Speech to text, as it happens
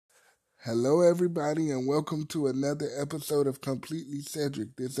Hello, everybody, and welcome to another episode of Completely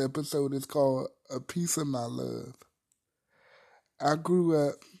Cedric. This episode is called A Piece of My Love. I grew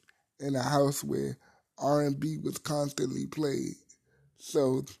up in a house where R&B was constantly played,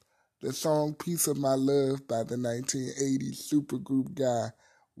 so the song Piece of My Love by the 1980s supergroup Guy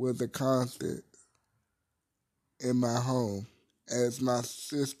was a constant in my home, as my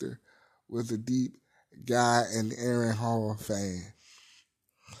sister was a deep Guy and Aaron Hall fan.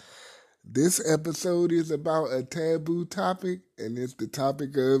 This episode is about a taboo topic, and it's the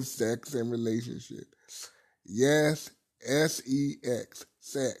topic of sex and relationships. Yes, sex,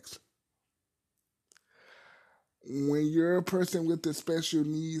 sex. When you're a person with a special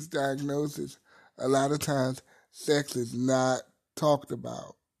needs diagnosis, a lot of times sex is not talked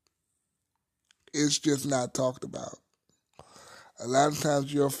about. It's just not talked about. A lot of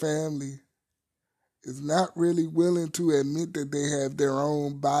times your family is not really willing to admit that they have their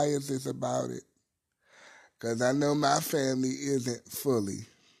own biases about it. Because I know my family isn't fully.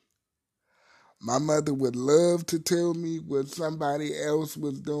 My mother would love to tell me what somebody else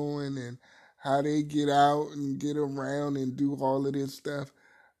was doing and how they get out and get around and do all of this stuff.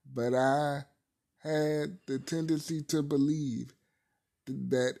 But I had the tendency to believe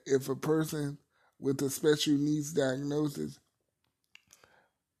that if a person with a special needs diagnosis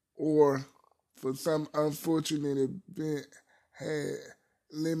or for some unfortunate event had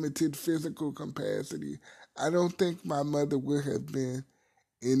limited physical capacity, I don't think my mother would have been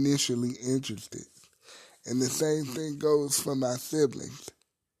initially interested. And the same thing goes for my siblings.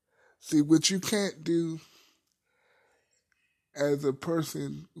 See, what you can't do as a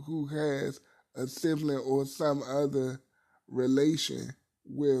person who has a sibling or some other relation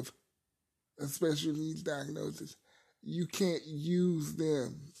with a special needs diagnosis, you can't use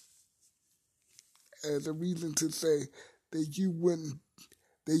them as a reason to say that you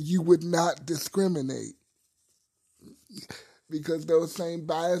would not discriminate. Because those same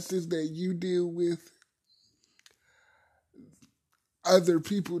biases that you deal with, other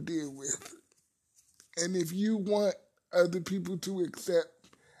people deal with. And if you want other people to accept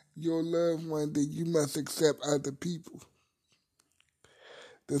your loved one, then you must accept other people.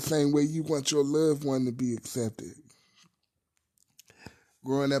 The same way you want your loved one to be accepted.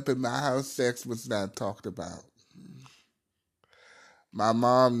 Growing up in my house, sex was not talked about. My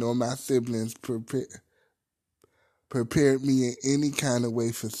mom nor my siblings prepared me in any kind of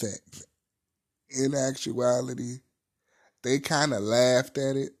way for sex. In actuality, they kind of laughed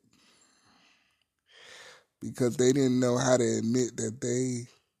at it because they didn't know how to admit that they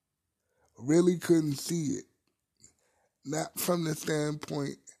really couldn't see it. Not from the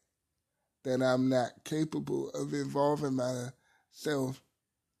standpoint that I'm not capable of involving myself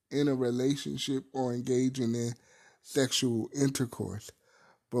in a relationship or engaging in sexual intercourse,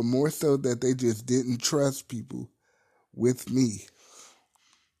 but more so that they just didn't trust people with me.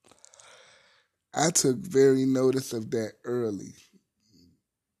 I took very notice of that early.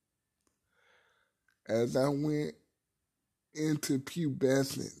 As I went into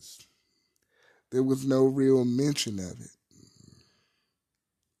pubescence, there was no real mention of it.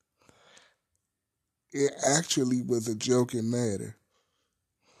 It actually was a joking matter.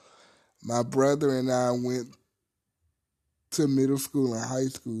 My brother and I went to middle school and high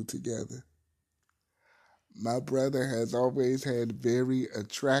school together. My brother has always had very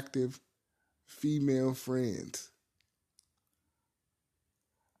attractive female friends.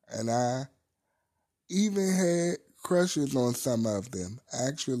 And I even had crushes on some of them.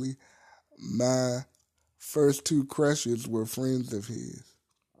 Actually, my first two crushes were friends of his.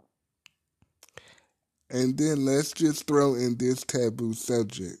 And then let's just throw in this taboo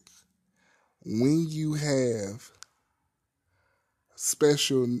subject. When you have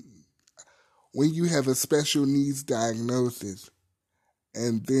special a special needs diagnosis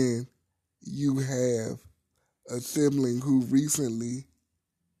and then you have a sibling who recently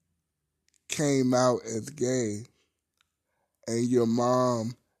came out as gay and your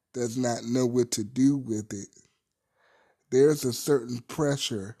mom does not know what to do with it, there's a certain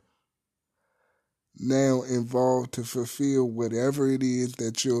pressure now involved to fulfill whatever it is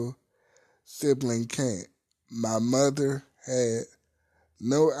that your sibling can't. My mother had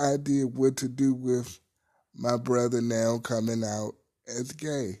no idea what to do with my brother now coming out as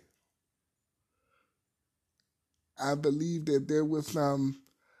gay. I believe that there was some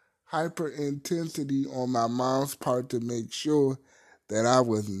hyper intensity on my mom's part to make sure that I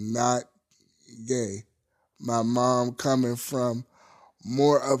was not gay. My mom, coming from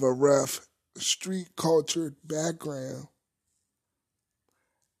more of a rough street culture background,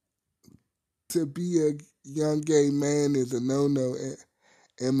 to be a young gay man is a no-no.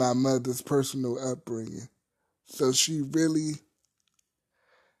 in my mother's personal upbringing. So she really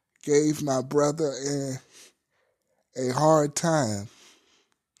gave my brother a hard time.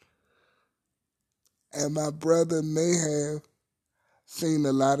 And my brother may have seen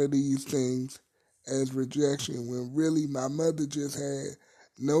a lot of these things as rejection when really my mother just had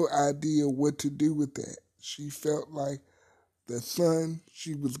no idea what to do with that. She felt like the son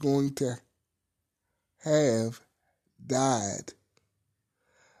she was going to have died.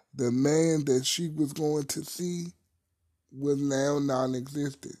 The man that she was going to see was now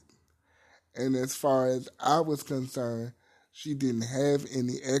non-existent. And as far as I was concerned, she didn't have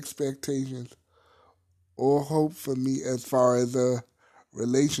any expectations or hope for me as far as a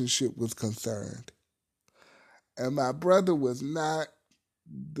relationship was concerned. And my brother was not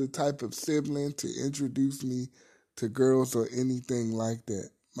the type of sibling to introduce me to girls or anything like that.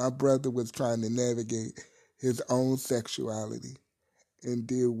 My brother was trying to navigate his own sexuality and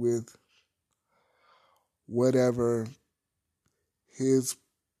deal with whatever his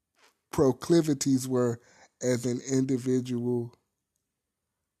proclivities were as an individual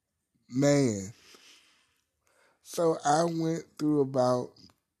man. So I went about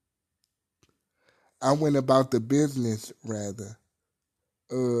the business rather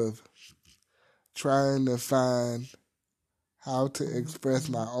of trying to find how to express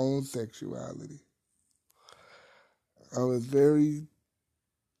my own sexuality. I was very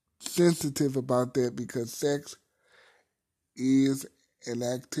sensitive about that because sex is an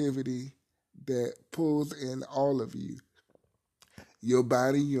activity that pulls in all of you, your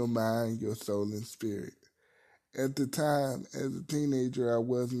body, your mind, your soul, and spirit. At the time, as a teenager, I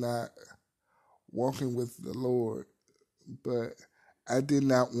was not walking with the Lord, but I did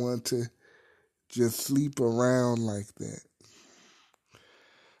not want to just sleep around like that.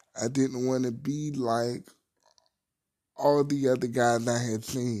 I didn't want to be like all the other guys I had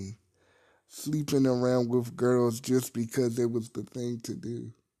seen, sleeping around with girls just because it was the thing to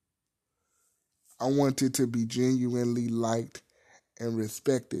do. I wanted to be genuinely liked and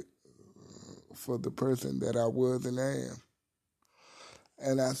respected for the person that I was and am.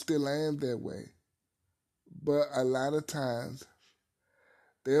 And I still am that way. But a lot of times,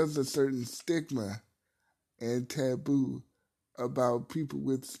 there's a certain stigma and taboo about people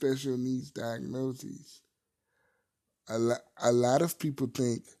with special needs diagnoses. A lot of people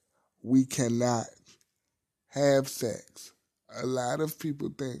think we cannot have sex. A lot of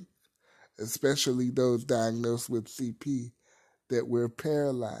people think, especially those diagnosed with CP, that we're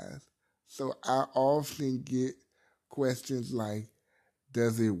paralyzed. So I often get questions like,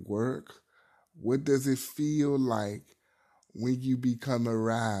 does it work? What does it feel like when you become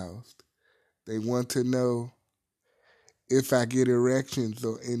aroused? They want to know if I get erections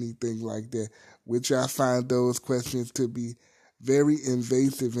or anything like that, which I find those questions to be very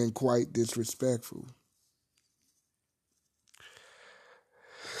invasive and quite disrespectful.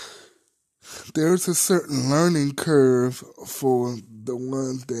 There's a certain learning curve for the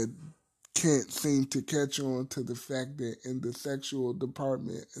ones that can't seem to catch on to the fact that in the sexual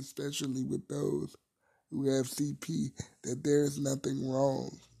department, especially with those who have CP, that there is nothing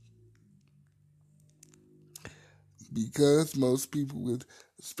wrong. Because most people with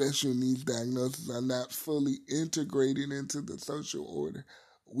special needs diagnoses are not fully integrated into the social order,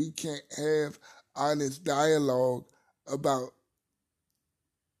 we can't have honest dialogue about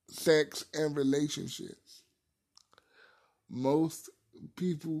sex and relationships. Most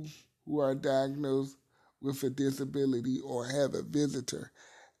people who are diagnosed with a disability or have a visitor,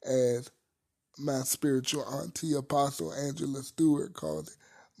 as my spiritual auntie Apostle Angela Stewart calls it,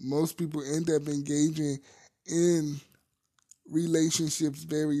 most people end up engaging in relationships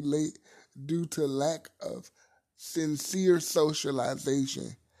very late due to lack of sincere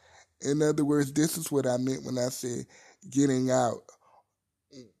socialization. In other words, this is what I meant when I said getting out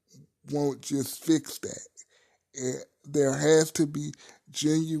won't just fix that. There has to be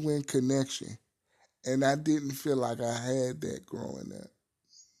genuine connection. And I didn't feel like I had that growing up.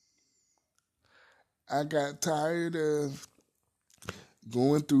 I got tired of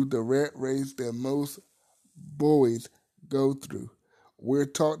going through the rat race that most boys go through. We're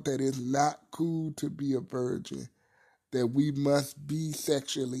taught that it's not cool to be a virgin, that we must be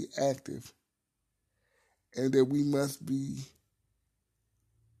sexually active, and that we must be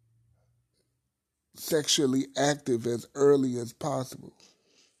sexually active as early as possible.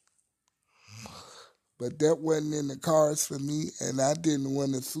 But that wasn't in the cards for me, and I didn't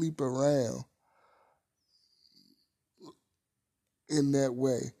want to sleep around in that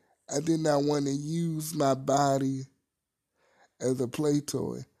way. I did not want to use my body as a play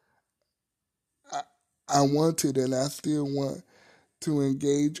toy. I wanted and I still want to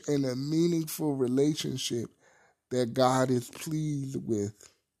engage in a meaningful relationship that God is pleased with.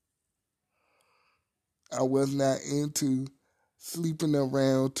 I was not into sleeping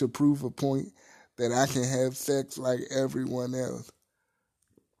around to prove a point that I can have sex like everyone else.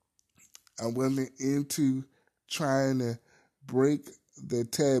 I wasn't into trying to break the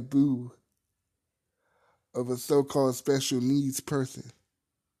taboo of a so-called special needs person,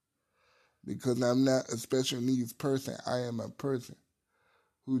 because I'm not a special needs person. I am a person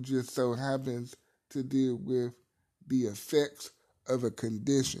who just so happens to deal with the effects of a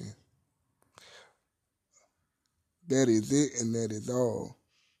condition. That is it, and that is all.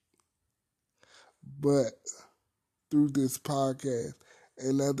 But through this podcast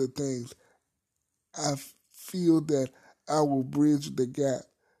and other things, I feel that I will bridge the gap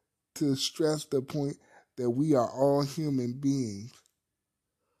to stress the point that we are all human beings.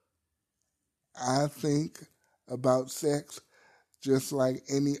 I think about sex just like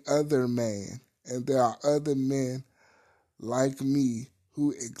any other man, and there are other men like me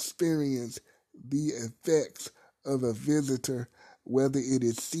who experience the effects of a visitor, whether it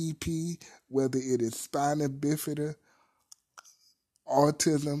is CP, whether it is spina bifida,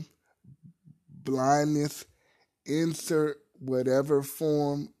 autism, blindness, insert whatever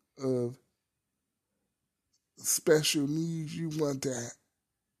form of special needs you want to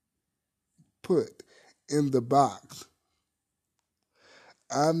put in the box.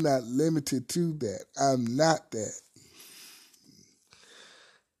 I'm not limited to that. I'm not that.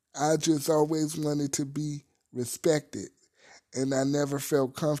 I just always wanted to be respected, and I never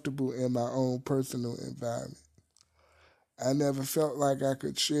felt comfortable in my own personal environment. I never felt like I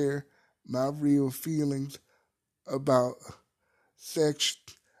could share my real feelings about sex,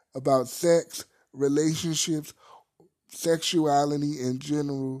 relationships, sexuality in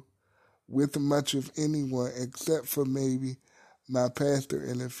general with much of anyone except for maybe my pastor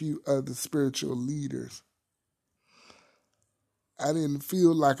and a few other spiritual leaders. I didn't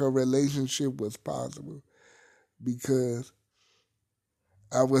feel like a relationship was possible because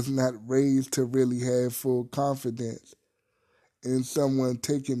I was not raised to really have full confidence in someone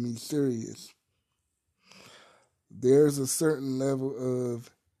taking me serious. There's a certain level of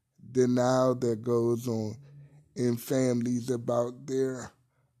denial that goes on in families about their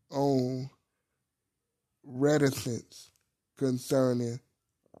own reticence concerning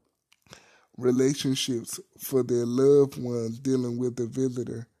relationships for their loved ones dealing with a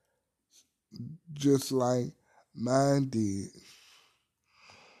visitor, just like mine did.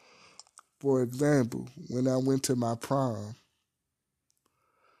 For example, when I went to my prom,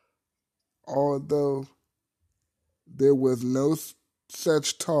 although there was no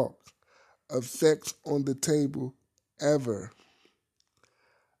such talk of sex on the table ever,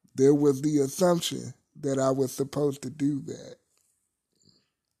 there was the assumption that I was supposed to do that.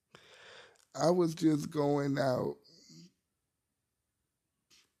 I was just going out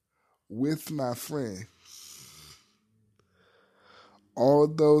with my friend.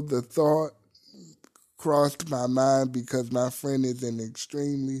 Although the thought crossed my mind because my friend is an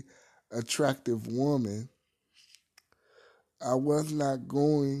extremely attractive woman, I was not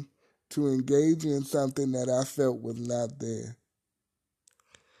going to engage in something that I felt was not there.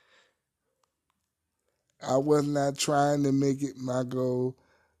 I was not trying to make it my goal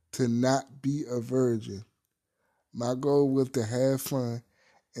to not be a virgin. My goal was to have fun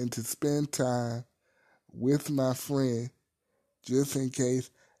and to spend time with my friend just in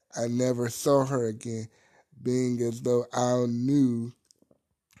case I never saw her again, being as though I knew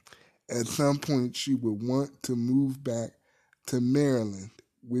at some point she would want to move back to Maryland,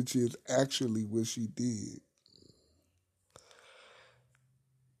 which is actually what she did.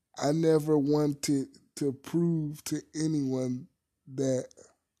 I never wanted to prove to anyone that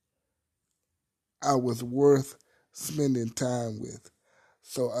I was worth spending time with.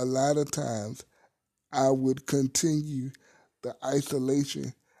 So a lot of times I would continue the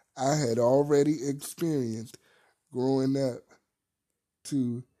isolation I had already experienced growing up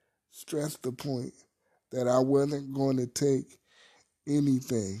to stress the point that I wasn't going to take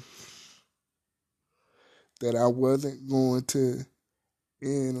anything, that I wasn't going to,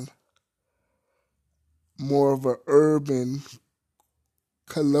 in more of an urban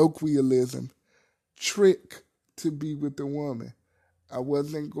colloquialism, trick to be with a woman. I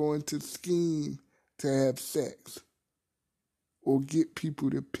wasn't going to scheme to have sex or get people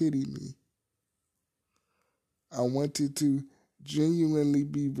to pity me. I wanted to genuinely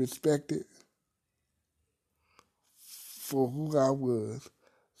be respected for who I was.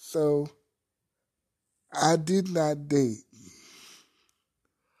 So I did not date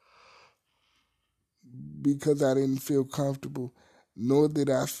because I didn't feel comfortable nor did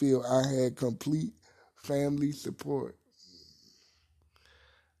I feel I had complete family support.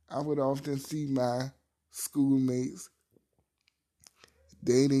 I would often see my schoolmates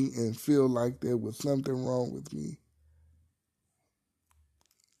dating and feel like there was something wrong with me.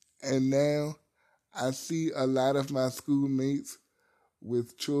 And now I see a lot of my schoolmates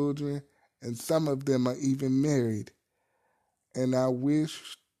with children, and some of them are even married. And I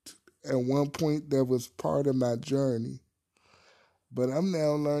wished at one point that was part of my journey. But I'm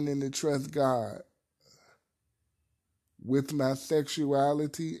now learning to trust God with my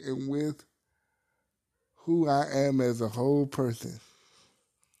sexuality and with who I am as a whole person.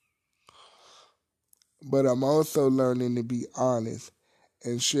 But I'm also learning to be honest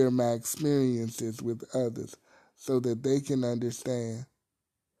and share my experiences with others so that they can understand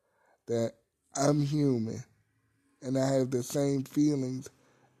that I'm human and I have the same feelings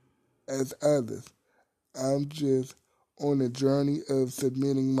as others. I'm just on a journey of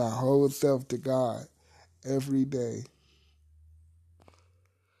submitting my whole self to God every day.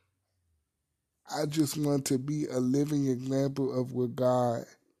 I just want to be a living example of what God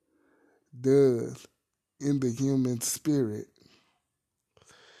does in the human spirit,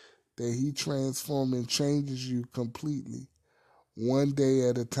 that He transforms and changes you completely, one day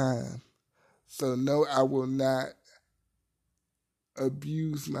at a time. So no, I will not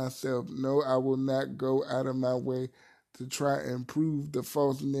abuse myself. No, I will not go out of my way to try and prove the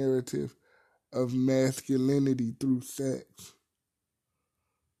false narrative of masculinity through sex.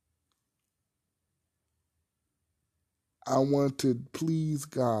 I want to please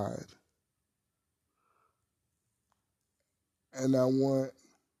God, and I want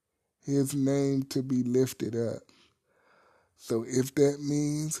His name to be lifted up. So if that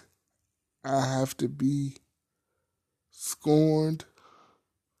means I have to be scorned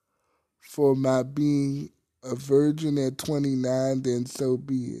for my being a virgin at 29, then so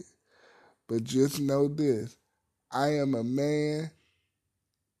be it. But just know this, I am a man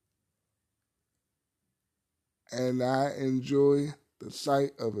and I enjoy the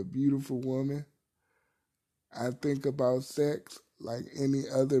sight of a beautiful woman. I think about sex like any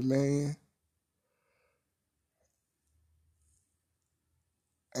other man,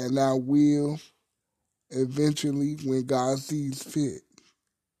 and I will eventually, when God sees fit,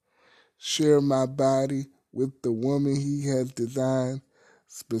 share my body with the woman He has designed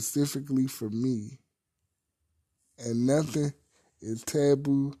specifically for me. And nothing is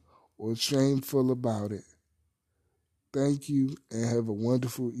taboo or shameful about it. Thank you and have a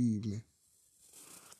wonderful evening.